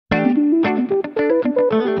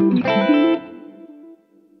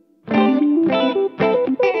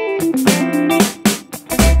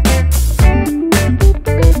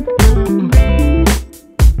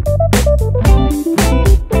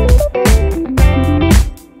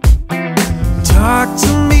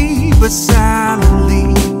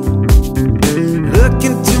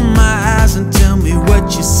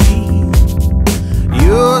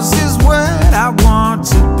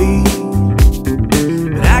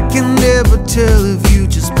tell if you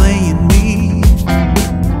just playing me.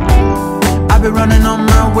 I've been running on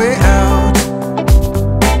my way out.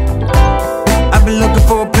 I've been looking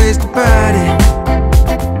for a place to party.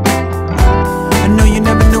 I know you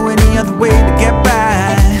never knew any other way to get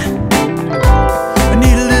by. I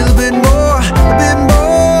need a little bit more, a bit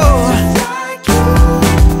more.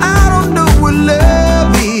 I don't know what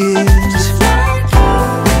love is.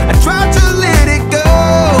 I tried to let it go.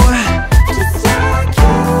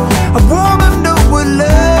 I wanna know what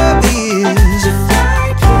love is.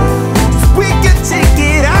 We can take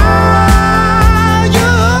it higher.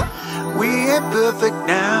 We ain't perfect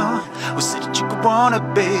now. We said that you could want it,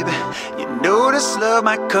 baby. You know this love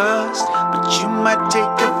might cost, but you might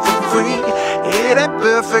take it for free. It ain't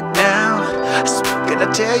perfect now. So can I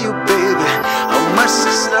tell you, baby, how much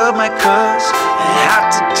this love might cost and how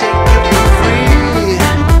to take it for free.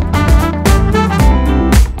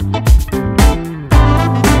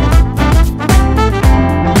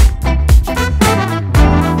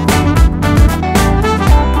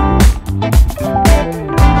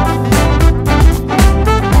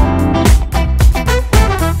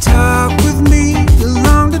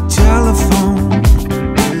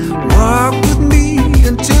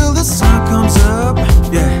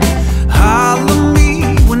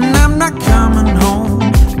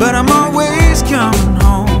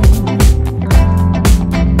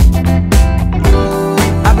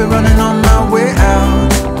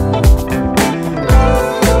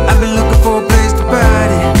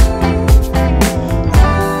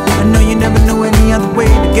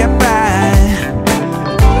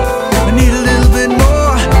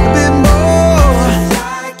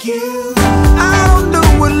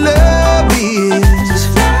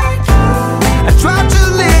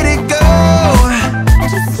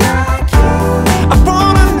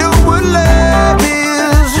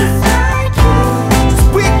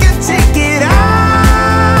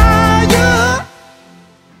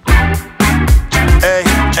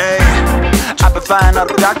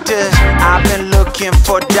 I've been looking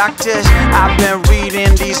for doctors. I've been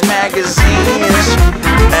reading these magazines.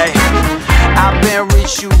 Hey, I've been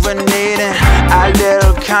rejuvenating, a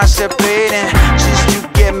little constipating, just to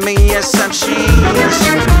get me in some cheese.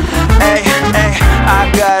 Hey, hey,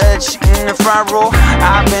 I got a chick in the front row.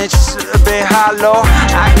 I've been just a little bit hollow.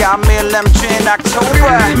 I got me a lemon tree in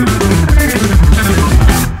October.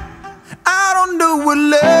 I don't know what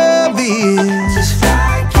love is.